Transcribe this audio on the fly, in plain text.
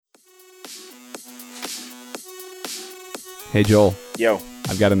Hey, Joel. Yo.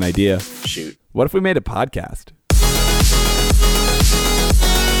 I've got an idea. Shoot. What if we made a podcast?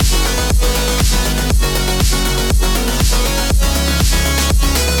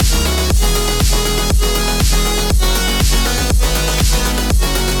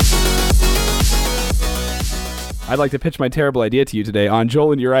 I'd like to pitch my terrible idea to you today on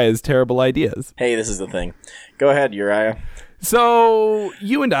Joel and Uriah's Terrible Ideas. Hey, this is the thing. Go ahead, Uriah. So,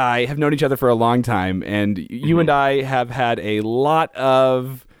 you and I have known each other for a long time, and you and I have had a lot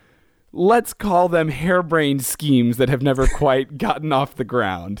of, let's call them harebrained schemes that have never quite gotten off the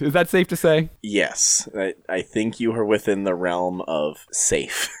ground. Is that safe to say? Yes. I think you are within the realm of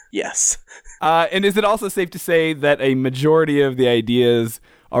safe. Yes. And is it also safe to say that a majority of the ideas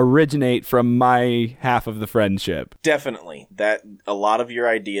originate from my half of the friendship? Definitely. That a lot of your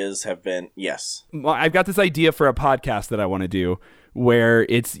ideas have been, yes. Well, I've got this idea for a podcast that I want to do where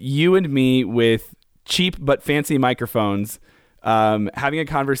it's you and me with cheap but fancy microphones having a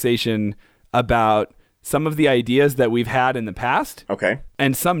conversation about some of the ideas that we've had in the past. Okay.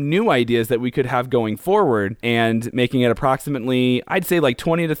 And some new ideas that we could have going forward, and making it approximately, I'd say like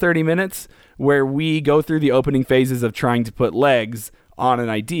 20 to 30 minutes where we go through the opening phases of trying to put legs on an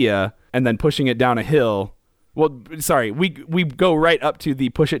idea and then pushing it down a hill. Well, sorry, we go right up to the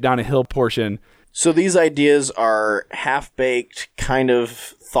push it down a hill portion. So these ideas are half-baked kind of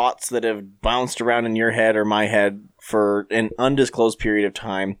thoughts that have bounced around in your head or my head for an undisclosed period of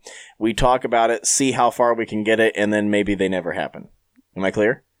time. We talk about it, see how far we can get it, and then maybe they never happen. Am I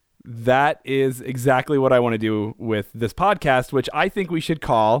clear? That is exactly what I want to do with this podcast, which I think we should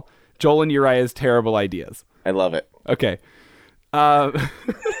call Joel and Uriah's Terrible Ideas. I love it. Okay.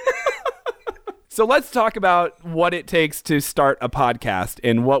 So let's talk about what it takes to start a podcast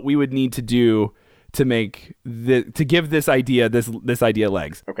and what we would need to do to make to give this idea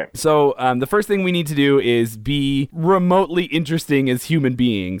legs. Okay. So the first thing we need to do is be remotely interesting as human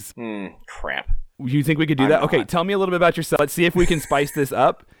beings. Crap. You think we could do that? Okay, tell me a little bit about yourself. Let's see if we can spice this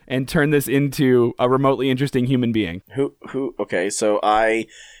up and turn this into a remotely interesting human being. Okay, so I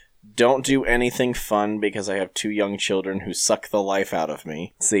don't do anything fun because I have 2 young children who suck the life out of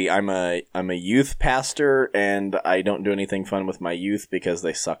me. See, I'm a youth pastor, and I don't do anything fun with my youth because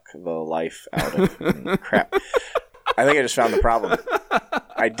they suck the life out of me. Crap. I think I just found the problem.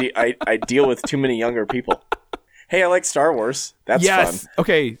 I deal with too many younger people. Hey, I like Star Wars. That's fun.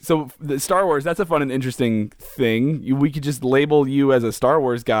 Okay, so the Star Wars, that's a fun and interesting thing. We could just label you as a Star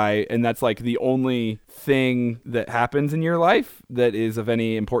Wars guy, and that's like the only thing that happens in your life that is of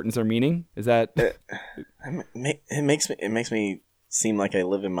any importance or meaning. Is that... It makes me seem like I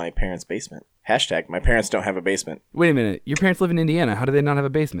live in my parents' basement. Hashtag, my parents don't have a basement. Wait a minute. Your parents live in Indiana. How do they not have a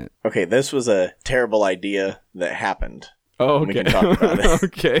basement? Okay, this was a terrible idea that happened. Oh, okay. We can talk about it.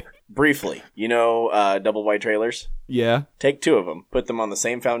 Okay. Briefly, you know double wide trailers? Yeah. Take 2 of them, put them on the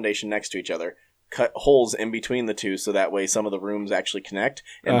same foundation next to each other, cut holes in between the 2 so that way some of the rooms actually connect,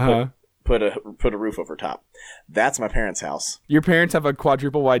 and put a roof over top. That's my parents' house. Your parents have a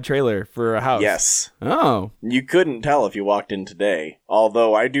quadruple wide trailer for a house? Yes. Oh. You couldn't tell if you walked in today.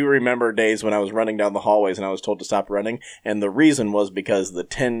 Although I do remember days when I was running down the hallways and I was told to stop running, and the reason was because the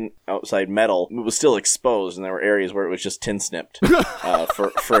tin outside metal was still exposed, and there were areas where it was just tin snipped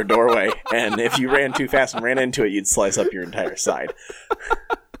for a doorway. And if you ran too fast and ran into it, you'd slice up your entire side.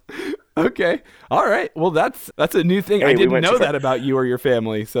 Okay. All right. Well, that's a new thing. Hey, I didn't know that about you or your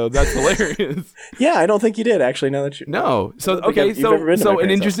family, so that's hilarious. Yeah, I don't think you did, actually, now that you... No. So, okay, so an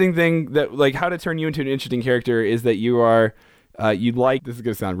interesting thing that, like, how to turn you into an interesting character is that you are, you like, this is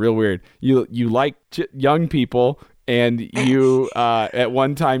going to sound real weird, you like young people, and you, at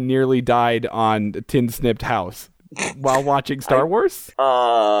one time, nearly died on a tin-snipped house while watching Star Wars? Well,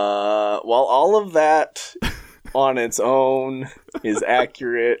 all of that... on its own is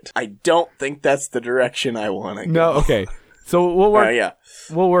accurate. I don't think that's the direction I want to go. No, okay. So we'll work. Yeah.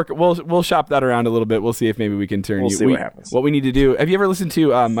 We'll shop that around a little bit. We'll see if maybe we can turn you. We'll see what happens. What we need to do. Have you ever listened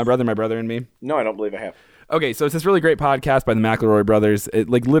to My Brother and Me? No, I don't believe I have. Okay, so it's this really great podcast by the McElroy brothers.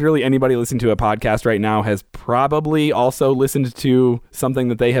 Like literally anybody listening to a podcast right now has probably also listened to something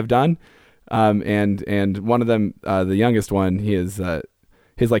that they have done. And one of them, the youngest one, his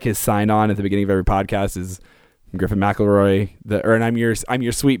sign on at the beginning of every podcast is Griffin McElroy, and I'm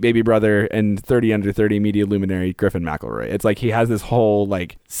your sweet baby brother and 30 under 30 media luminary Griffin McElroy. It's like he has this whole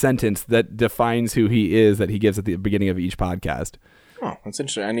like sentence that defines who he is that he gives at the beginning of each podcast. Oh, that's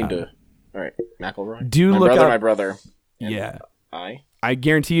interesting. I need to. All right, McElroy. My brother. Yeah. I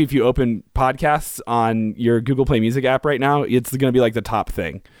guarantee you, if you open podcasts on your Google Play Music app right now, it's going to be like the top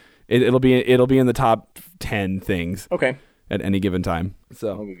thing. It'll be in the top 10 things. Okay. at any given time.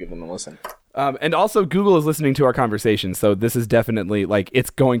 So I'll give them a listen. and also Google is listening to our conversation. So this is definitely like, it's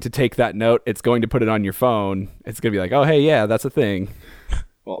going to take that note. It's going to put it on your phone. It's going to be like, oh, hey, yeah, that's a thing.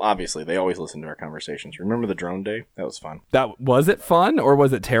 Well, obviously, they always listen to our conversations. Remember the drone day? That was fun. Was it fun or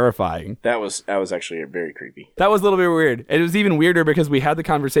was it terrifying? That was actually very creepy. That was a little bit weird. It was even weirder because we had the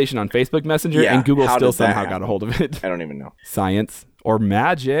conversation on Facebook Messenger and Google still somehow got a hold of it. I don't even know. Science or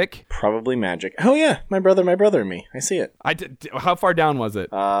magic. Probably magic. Oh yeah, my brother and me. I see it. How far down was it?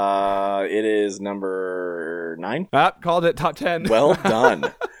 It is number 9. Called it top 10. Well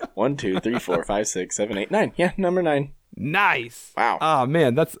done. 1, 2, 3, 4, 5, 6, 7, 8, 9. Yeah, number 9. Nice. Wow. Oh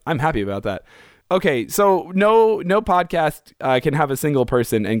man, I'm happy about that. Okay, so no podcast can have a single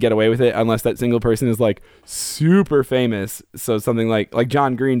person and get away with it unless that single person is like super famous. So something like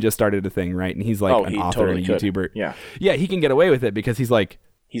John Green just started a thing, right? And he's like an author and a YouTuber. Yeah, he can get away with it because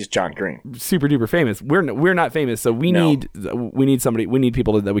he's John Green, super duper famous. We're not famous, so we need somebody. We need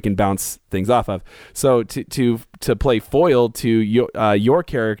people that we can bounce things off of. So to play foil to your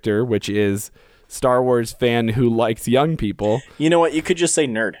character, which is Star Wars fan who likes young people. You know what? You could just say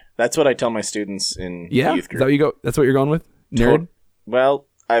nerd. That's what I tell my students in youth group. That's what you're going with? Nerd? Well,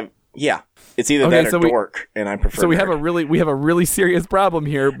 it's either that or dork, and I prefer. So we nerd. have a really serious problem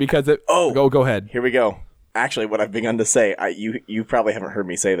here because go ahead. Here we go. Actually, what I've begun to say, you probably haven't heard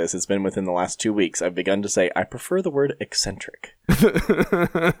me say this. It's been within the last 2 weeks. I've begun to say I prefer the word eccentric.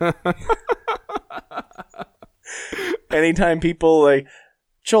 Anytime people like,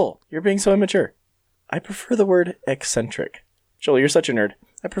 Joel, you're being so immature. I prefer the word eccentric. Joel, you're such a nerd.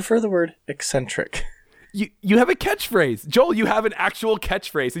 I prefer the word eccentric. You have a catchphrase. Joel, you have an actual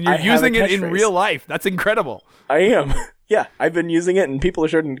catchphrase, and you're using it in real life. That's incredible. I am. Yeah, I've been using it, and people are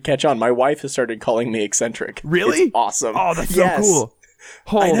starting to catch on. My wife has started calling me eccentric. Really? It's awesome. Oh, that's so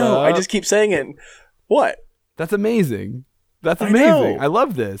cool. I know. I just keep saying it. What? That's amazing. That's amazing. I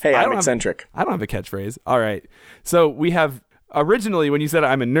love this. Hey, I'm eccentric. I don't have a catchphrase. All right. So we have... Originally, when you said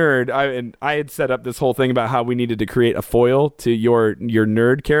I'm a nerd, I had set up this whole thing about how we needed to create a foil to your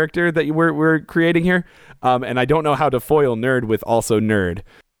nerd character that we're creating here, and I don't know how to foil nerd with also nerd.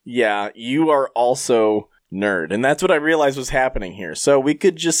 Yeah, you are also nerd, and that's what I realized was happening here. So we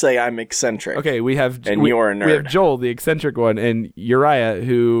could just say I'm eccentric. Okay, you're a nerd. We have Joel, the eccentric one, and Uriah,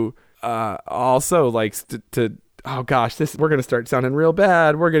 who also likes to oh gosh, we're going to start sounding real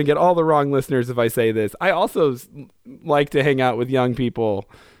bad. We're going to get all the wrong listeners if I say this. I also like to hang out with young people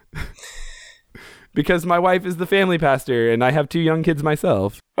because my wife is the family pastor and I have 2 young kids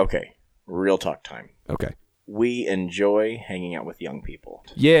myself. Okay, real talk time. Okay. We enjoy hanging out with young people.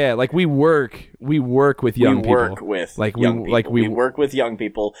 Yeah, like we work with young people. We work with young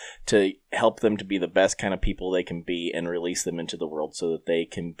people to help them to be the best kind of people they can be and release them into the world so that they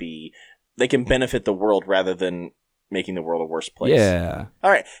can benefit the world rather than making the world a worse place. Yeah. All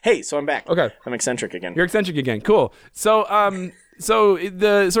right. Hey, so I'm back. Okay. I'm eccentric again. You're eccentric again. Cool. So,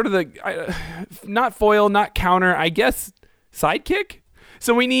 the sort of not foil, not counter, I guess, sidekick.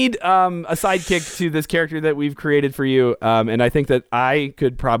 So we need a sidekick to this character that we've created for you, and I think that I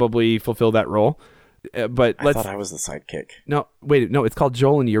could probably fulfill that role. But I thought I was the sidekick. No, wait, no, it's called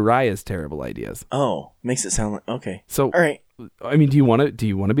Joel and Uriah's Terrible Ideas. Oh, makes it sound like okay. So, all right. I mean, do you want to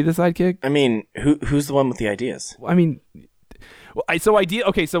be the sidekick? I mean, who's the one with the ideas? I mean,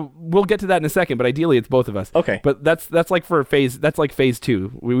 okay, so we'll get to that in a second, but ideally it's both of us. Okay. But that's like phase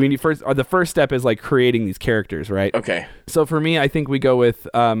 2. We need the first step is like creating these characters, right? Okay. So for me, I think we go with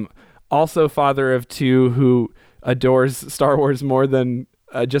also father of 2 who adores Star Wars more than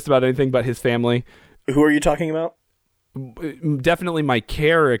just about anything but his family. Who are you talking about? Definitely my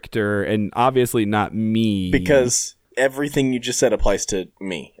character, and obviously not me. Because everything you just said applies to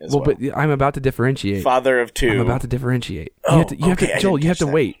me as well. But I'm about to differentiate. Father of 2. I'm about to differentiate. Joel, you have to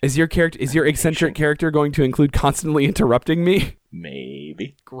wait. Is your eccentric character going to include constantly interrupting me?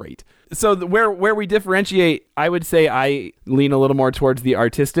 Maybe. Great. So where we differentiate, I would say I lean a little more towards the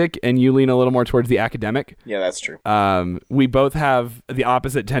artistic and you lean a little more towards the academic. Yeah, that's true. We both have the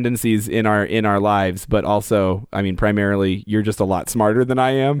opposite tendencies in our lives, but also, I mean, primarily you're just a lot smarter than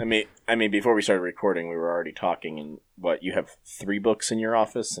I am. I mean, before we started recording, we were already talking, and you have 3 books in your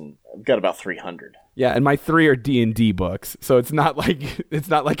office, and I've got about 300. Yeah, and my 3 are D&D books, so it's not like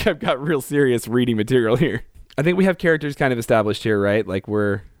I've got real serious reading material here. I think we have characters kind of established here, right? Like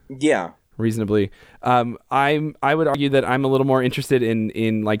we're reasonably. I would argue that I'm a little more interested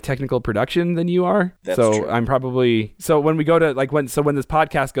in like technical production than you are. That's so true. I'm probably when we go to when this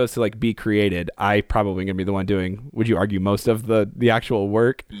podcast goes to like be created, I probably gonna be the one doing. Would you argue most of the actual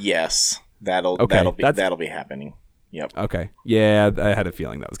work? Yes, that'll be happening. Yep. Okay. Yeah, I had a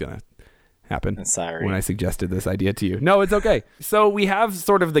feeling that was gonna happen. I'm sorry. When I suggested this idea to you. No, it's okay. So we have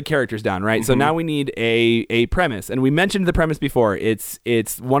sort of the characters down, right? So now we need a premise. And we mentioned the premise before. It's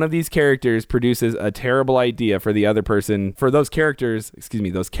one of these characters produces a terrible idea for the other person, for those characters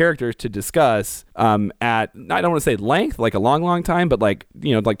to discuss at, I don't want to say length, like a long, long time, but like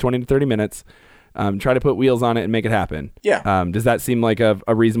 20 to 30 minutes. Try to put wheels on it and make it happen. Yeah. Does that seem like a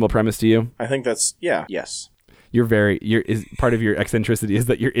reasonable premise to you? I think that's, yes. Is part of your eccentricity is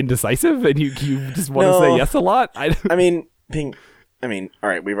that you're indecisive and you just want to say yes a lot? I mean, all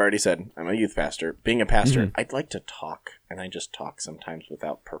right, we've already said I'm a youth pastor. Being a pastor, I'd like to talk, and I just talk sometimes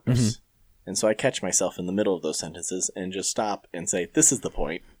without purpose. And so I catch myself in the middle of those sentences and just stop and say, this is the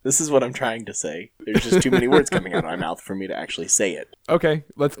point. This is what I'm trying to say. There's just too many words coming out of my mouth for me to actually say it. Okay,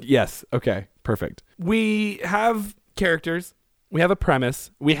 okay, perfect. We have characters. We have a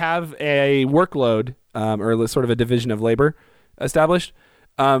premise. We have a workload, or sort of a division of labor established.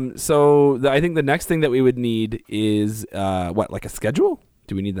 So I think the next thing that we would need is like a schedule?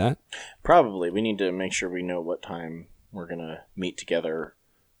 Do we need that? Probably. We need to make sure we know what time we're going to meet together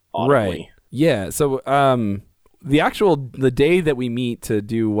audibly. Right. Yeah. So the day that we meet to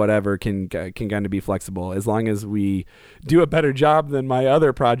do whatever can kind of be flexible, as long as we do a better job than my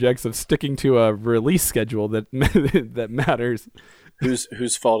other projects of sticking to a release schedule that that matters.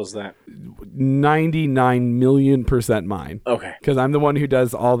 Whose fault is that? 99,000,000% mine. Okay. Because I'm the one who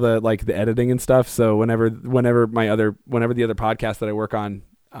does all the the editing and stuff. So whenever the other podcasts that I work on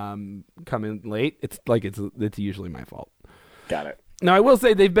come in late, it's usually my fault. Got it. Now I will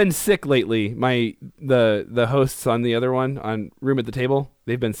say they've been sick lately. The hosts on the other one, on Room at the Table,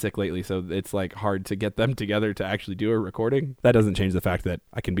 they've been sick lately, so it's hard to get them together to actually do a recording. That doesn't change the fact that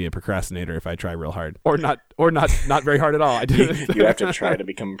I can be a procrastinator if I try real hard, or not very hard at all. You have to try to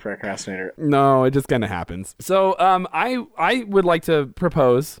become a procrastinator. No, it just kind of happens. So I would like to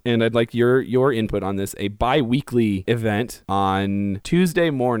propose, and I'd like your input on this, a bi-weekly event on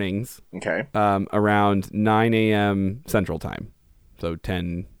Tuesday mornings. Okay. Around 9 a.m. Central Time. So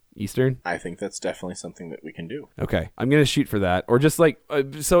 10 Eastern. I think that's definitely something that we can do. Okay. I'm going to shoot for that. Or just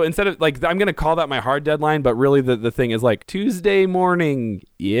so instead of I'm going to call that my hard deadline, but really the thing is Tuesday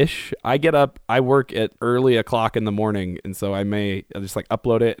morning-ish. I get up, I work at early o'clock in the morning. And so I'll just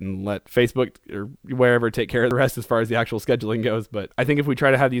upload it and let Facebook or wherever take care of the rest as far as the actual scheduling goes. But I think if we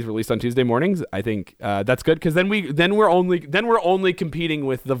try to have these released on Tuesday mornings, I think that's good. Cause then we're only competing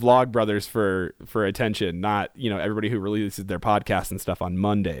with the Vlog Brothers for attention, not, everybody who releases their podcasts and stuff on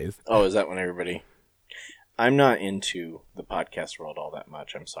Mondays. Oh, is that when everybody... I'm not into the podcast world all that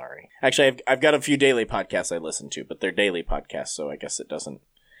much. I'm sorry. Actually, I've got a few daily podcasts I listen to, but they're daily podcasts, so I guess it doesn't...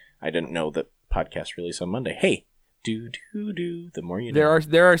 I didn't know that podcasts release on Monday. Hey, the more you know.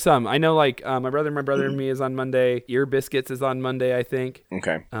 There are some. I know, my brother and me is on Monday. Ear Biscuits is on Monday, I think.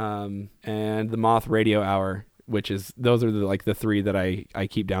 Okay. And the Moth Radio Hour, those are the three that I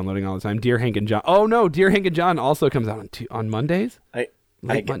keep downloading all the time. Dear Hank and John. Oh no, Dear Hank and John also comes out on Mondays. I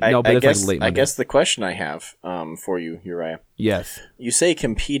guess the question I have for you, Uriah. Yes. You say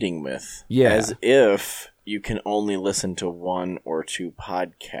competing with, as if you can only listen to one or two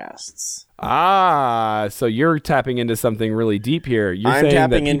podcasts. So you're tapping into something really deep here. I'm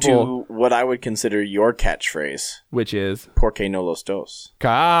tapping into what I would consider your catchphrase, which is "Porque no los dos."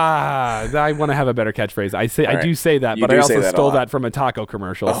 I want to have a better catchphrase. I do say that, but I also stole that from a taco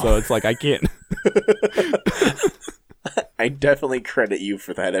commercial, so it's I can't. I definitely credit you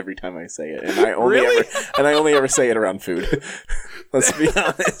for that every time I say it, and I only ever say it around food. Let's be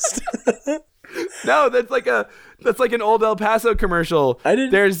honest. No, that's like an old El Paso commercial. I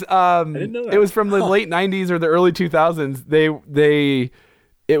didn't know that. It was from the late 90s or the early 2000s.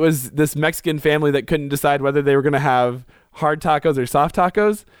 It was this Mexican family that couldn't decide whether they were going to have hard tacos or soft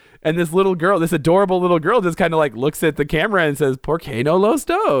tacos. And this adorable little girl just kind of looks at the camera and says, "Porque no los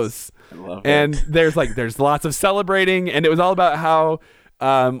dos?" I love and it. there's lots of celebrating, and it was all about how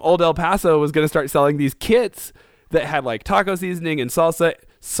old El Paso was going to start selling these kits that had taco seasoning and salsa,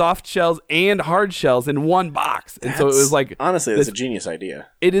 soft shells and hard shells in one box. And so it was honestly, that's a genius idea.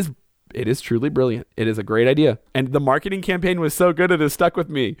 It is truly brilliant. It is a great idea. And the marketing campaign was so good, it has stuck with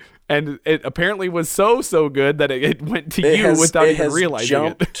me. And it apparently was so good that it went to you without even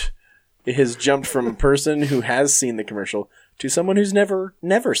realizing it. It has jumped from a person who has seen the commercial to someone who's never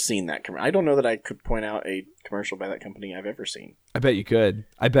seen that commercial. I don't know that I could point out a commercial by that company I've ever seen. I bet you could.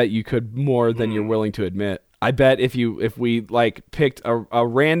 I bet you could more than you're willing to admit. I bet if we picked a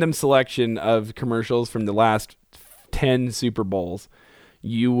random selection of commercials from the last 10 Super Bowls,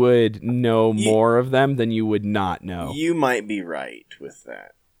 you would know more of them than you would not know. You might be right with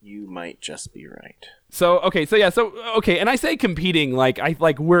that. You might just be right. So okay, and I say competing like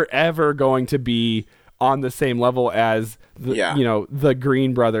we're ever going to be on the same level as the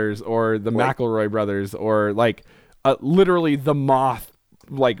Green brothers or the McElroy brothers or like literally the Moth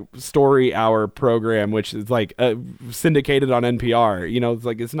like story hour program, which is like syndicated on NPR. It's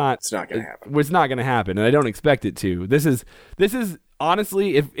like it's not gonna happen. It's not gonna happen, and I don't expect it to. This is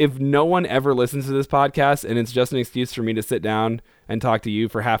honestly, if no one ever listens to this podcast and it's just an excuse for me to sit down and talk to you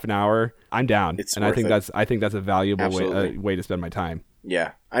for half an hour, I'm down. I think that's a valuable way to spend my time.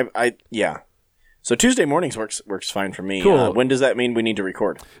 Yeah, yeah. So Tuesday mornings works fine for me. Cool. When does that mean we need to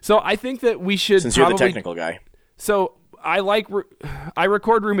record? So I think that we should. Since you're the technical guy. So I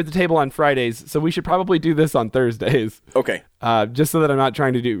record Room at the Table on Fridays, so we should probably do this on Thursdays. Okay. Just so that I'm not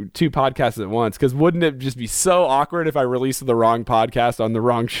trying to do 2 podcasts at once, because wouldn't it just be so awkward if I released the wrong podcast on the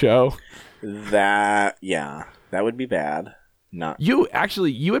wrong show? That would be bad. You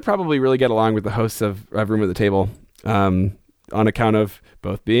would probably really get along with the hosts of Room at the Table, on account of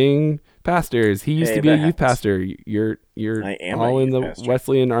both being pastors. He used to be a youth pastor. You're all in the pastor.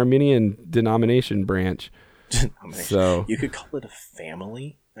 Wesleyan Arminian denomination branch. So you could call it a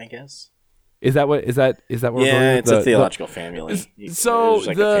family, I guess. Is that what we're going with? It's a theological family. So there's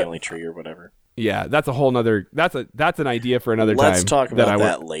like a family tree or whatever. Yeah, that's a whole nother. That's an idea for another time. Let's talk about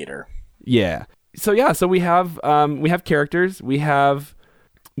that later. Yeah. So we have characters. We have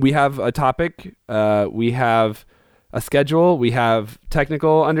a topic. We have a schedule. We have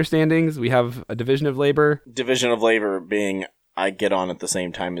technical understandings. We have a division of labor. Division of labor being I get on at the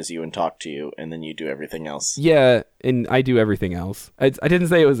same time as you and talk to you, and then you do everything else. Yeah, and I do everything else. I didn't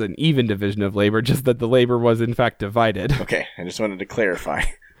say it was an even division of labor, just that the labor was in fact divided. Okay, I just wanted to clarify.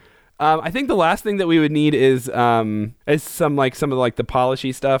 I think the last thing that we would need is some of the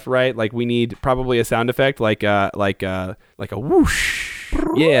polishy stuff, right? Like we need probably a sound effect, like a whoosh,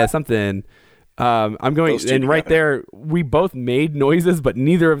 yeah, something. I'm going, and together. Right there, we both made noises, but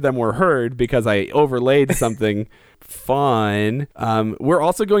neither of them were heard because I overlaid something fun. We're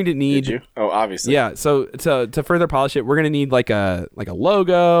also going to need. Did you? Oh, obviously. Yeah. So to further polish it, we're going to need like a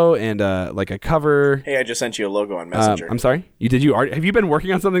logo and like a cover. Hey, I just sent you a logo on Messenger. I'm sorry. Have you been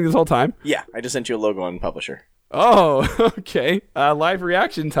working on something this whole time? Yeah, I just sent you a logo on Publisher. Oh, okay. Live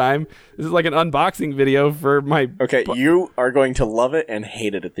reaction time. This is like an unboxing video for my... Okay, you are going to love it and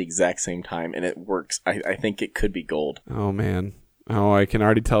hate it at the exact same time, and it works. I think it could be gold. Oh, man. Oh, I can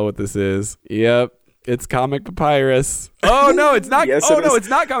already tell what this is. Yep. It's Comic Papyrus. Oh, no, it's not. Yes, it's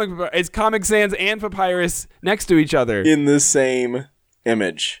not Comic Papyrus. It's Comic Sans and Papyrus next to each other. In the same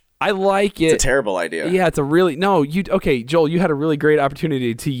image. I like it. It's a terrible idea. Yeah, it's a really... No, okay, Joel, you had a really great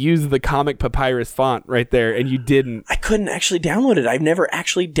opportunity to use the Comic Papyrus font right there, and you didn't. I couldn't actually download it. I've never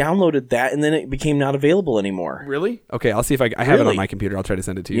actually downloaded that, and then it became not available anymore. Really? Okay, I'll see if I have it on my computer. I'll try to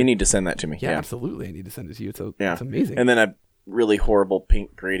send it to you. You need to send that to me. Yeah, absolutely. I need to send it to you. It's amazing. And then a really horrible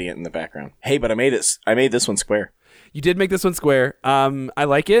pink gradient in the background. Hey, but I made this one square. You did make this one square. I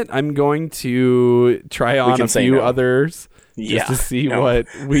like it. I'm going to try on a few others. Just to see what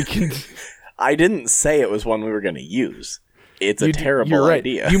we can... I didn't say it was one we were going to use. It's a terrible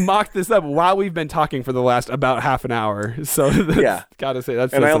idea. You mocked this up while we've been talking for the last about half an hour. So gotta say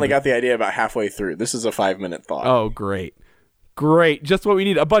that's. And I only got the idea about halfway through. This is a 5-minute thought. Oh, great. Just what we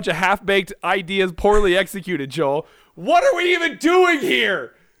need. A bunch of half-baked ideas poorly executed, Joel. What are we even doing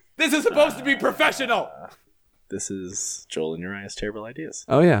here? This is supposed to be professional. This is Joel and Uriah's Terrible Ideas.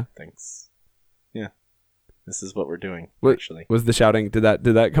 Oh, yeah. Thanks. Yeah. This is what we're doing, actually. Was the shouting, did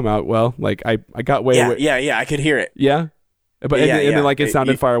that come out well? Like, I got way... Yeah, I could hear it. Yeah? But and then, like, it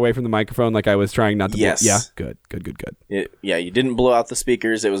sounded far away from the microphone, like I was trying not to... Yes. Yeah, good. You didn't blow out the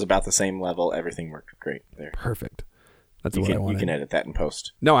speakers. It was about the same level. Everything worked great there. Perfect. That's what I wanted. You can edit that in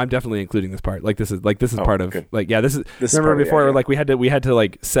post. No, I'm definitely including this part. Like, this is part of... Good. Like, yeah, this is remember before, like, we had to,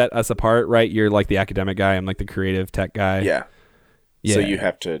 like, set us apart, right? You're, like, the academic guy. I'm, like, the creative tech guy. Yeah. So you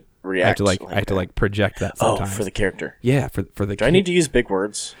have to... react. I have to like project that sometimes. Oh, for the character. Yeah, for the. Do I need to use big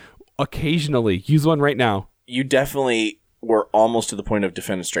words? Occasionally, use one right now. You definitely were almost to the point of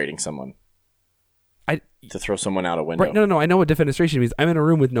defenestrating someone. To throw someone out a window. Right? No. I know what defenestration means. I'm in a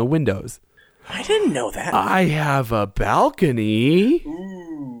room with no windows. I didn't know that. I have a balcony.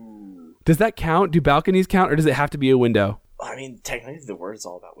 Ooh. Does that count? Do balconies count, or does it have to be a window? I mean, technically, the word is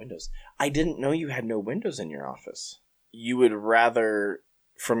all about windows. I didn't know you had no windows in your office. You would rather.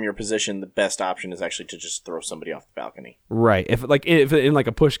 From your position, the best option is actually to just throw somebody off the balcony. Right. If in like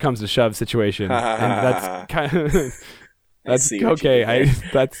a push comes to shove situation, and that's kind of that's okay.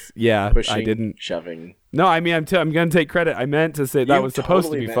 Pushing, I didn't shoving. No, I mean I'm going to take credit. I meant to say that was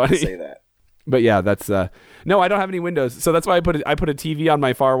supposed to be funny. Say that. But yeah, that's no, I don't have any windows, so that's why I put a TV on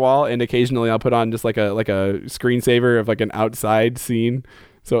my far wall, and occasionally I'll put on just like a screensaver of like an outside scene,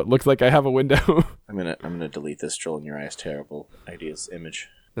 so it looks like I have a window. I'm gonna delete this Joel and Uriah's terrible ideas image.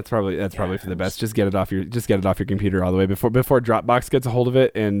 That's probably for the best. Just get it off your computer all the way before Dropbox gets a hold of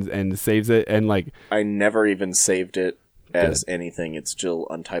it and saves it, and like I never even saved it as anything. It's still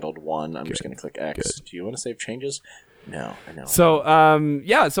Untitled 1. I'm just gonna click X. Do you want to save changes? No, I know. So,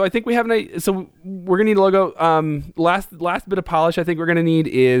 so I think we have so we're gonna need a logo. Last bit of polish I think we're gonna need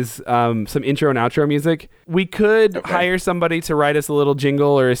is some intro and outro music. We could hire somebody to write us a little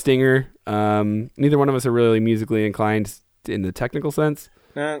jingle or a stinger. Neither one of us are really musically inclined in the technical sense.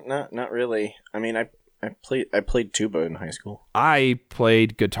 No, not really. I mean, I played tuba in high school. I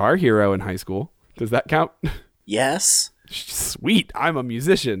played Guitar Hero in high school. Does that count? Yes. Sweet, I'm a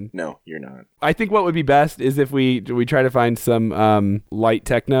musician. No, you're not. I think what would be best is if we try to find some light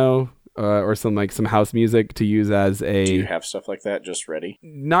techno or some house music to use as a. Do you have stuff like that just ready?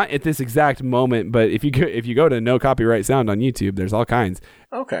 Not at this exact moment, but if you go to No Copyright Sound on YouTube, there's all kinds.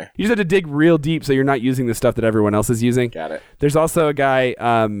 Okay. You just have to dig real deep so you're not using the stuff that everyone else is using. Got it. There's also a guy,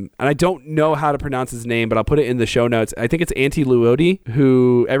 and I don't know how to pronounce his name, but I'll put it in the show notes. I think it's Antti Luodi,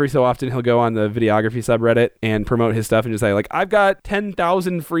 who every so often he'll go on the videography subreddit and promote his stuff and just say, like, I've got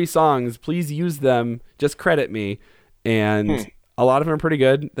 10,000 free songs. Please use them. Just credit me. And a lot of them are pretty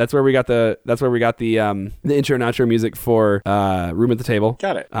good. That's where we got the intro and outro music for Room at the Table.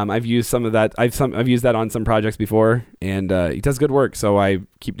 Got it. I've used some of that. I've used that on some projects before, and it does good work. So I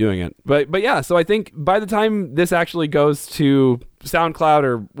keep doing it. But yeah. So I think by the time this actually goes to SoundCloud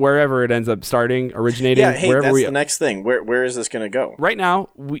or wherever it ends up originating. Yeah, hey, that's the next thing. Where is this going to go? Right now,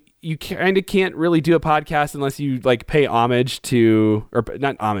 you kind of can't really do a podcast unless you like pay homage to, or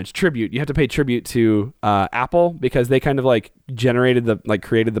not homage, tribute. You have to pay tribute to Apple because they kind of like created the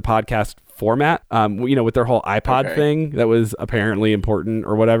podcast format. With their whole iPod thing that was apparently important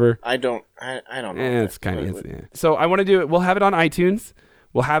or whatever. I don't know. It's kind of So I want to do it. We'll have it on iTunes.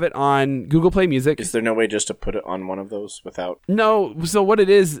 We'll have it on Google Play Music. Is there no way just to put it on one of those without? No. So what it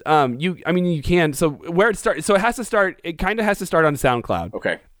is, you can. So where it starts. So it kind of has to start on SoundCloud.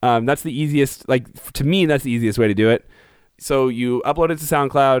 Okay. That's the easiest. Like to me, that's the easiest way to do it. So you upload it to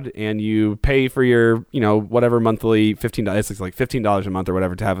SoundCloud and you pay for your, whatever monthly $15. It's like $15 a month or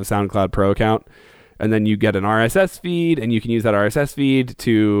whatever to have a SoundCloud Pro account, and then you get an RSS feed, and you can use that RSS feed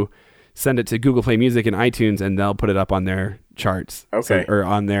to send it to Google Play Music and iTunes, and they'll put it up on their charts. Okay. Or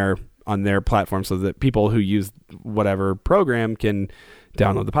on their platform, so that people who use whatever program can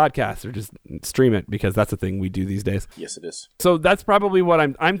download the podcast or just stream it, because that's the thing we do these days. Yes, it is. So that's probably what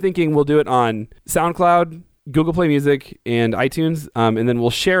I'm thinking. We'll do it on SoundCloud, Google Play Music, and iTunes, and then we'll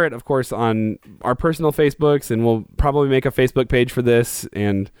share it, of course, on our personal Facebooks, and we'll probably make a Facebook page for this,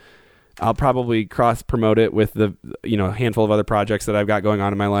 and I'll probably cross-promote it with the handful of other projects that I've got going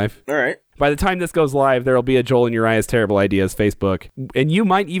on in my life. All right. By the time this goes live, there will be a Joel and Uriah's Terrible Ideas Facebook, and you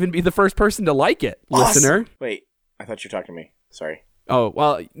might even be the first person to like it, listener. Wait, I thought you were talking to me. Sorry. Oh,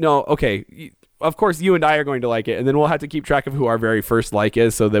 well, no, okay. Of course, you and I are going to like it, and then we'll have to keep track of who our very first like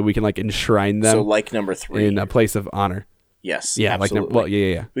is so that we can enshrine them. So like number 3. In a place of honor. Yes, yeah,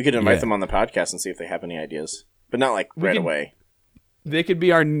 absolutely. Yeah. We could invite them on the podcast and see if they have any ideas, but not right away. They could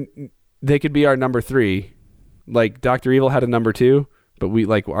be our number 3. Like Dr. Evil had a number 2, but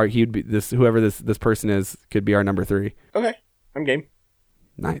he'd be whoever this person is could be our number 3. Okay, I'm game.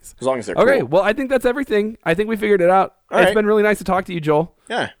 Nice. As long as they're okay. Cool. Well, I think that's everything. I think we figured it out. It's been really nice to talk to you, Joel.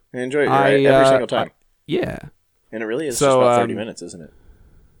 Yeah, I enjoy it every single time. Yeah, and it really is just about 30 minutes, isn't it?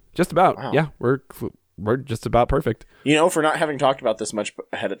 Just about. Wow. Yeah, we're just about perfect. For not having talked about this much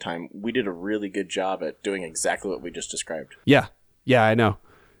ahead of time, we did a really good job at doing exactly what we just described. Yeah, I know.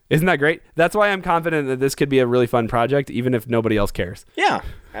 Isn't that great? That's why I'm confident that this could be a really fun project, even if nobody else cares. Yeah,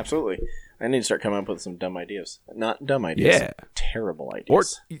 absolutely. I need to start coming up with some dumb ideas. Not dumb ideas. Yeah. Terrible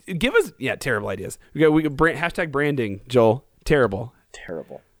ideas. Or give us, terrible ideas. We could hashtag branding, Joel. Terrible.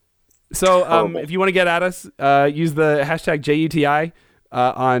 So if you want to get at us, use the hashtag JUTI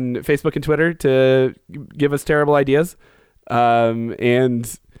on Facebook and Twitter to give us terrible ideas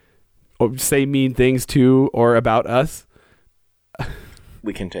and say mean things to or about us.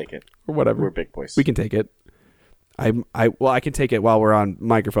 We can take it. Or whatever. We're big boys. We can take it. I can take it while we're on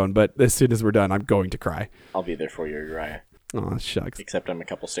microphone, but as soon as we're done, I'm going to cry. I'll be there for you, Uriah. Oh, shucks. Except I'm a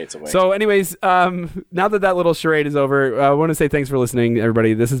couple states away. So anyways, now that little charade is over, I want to say thanks for listening,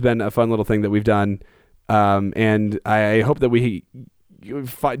 everybody. This has been a fun little thing that we've done. And I hope that we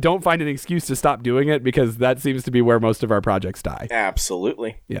don't find an excuse to stop doing it, because that seems to be where most of our projects die.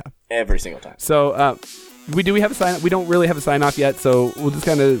 Absolutely. Yeah. Every single time. So we have a sign. We don't really have a sign off yet, so we'll just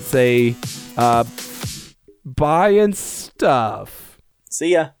kind of say buying stuff.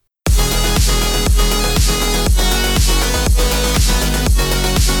 See ya.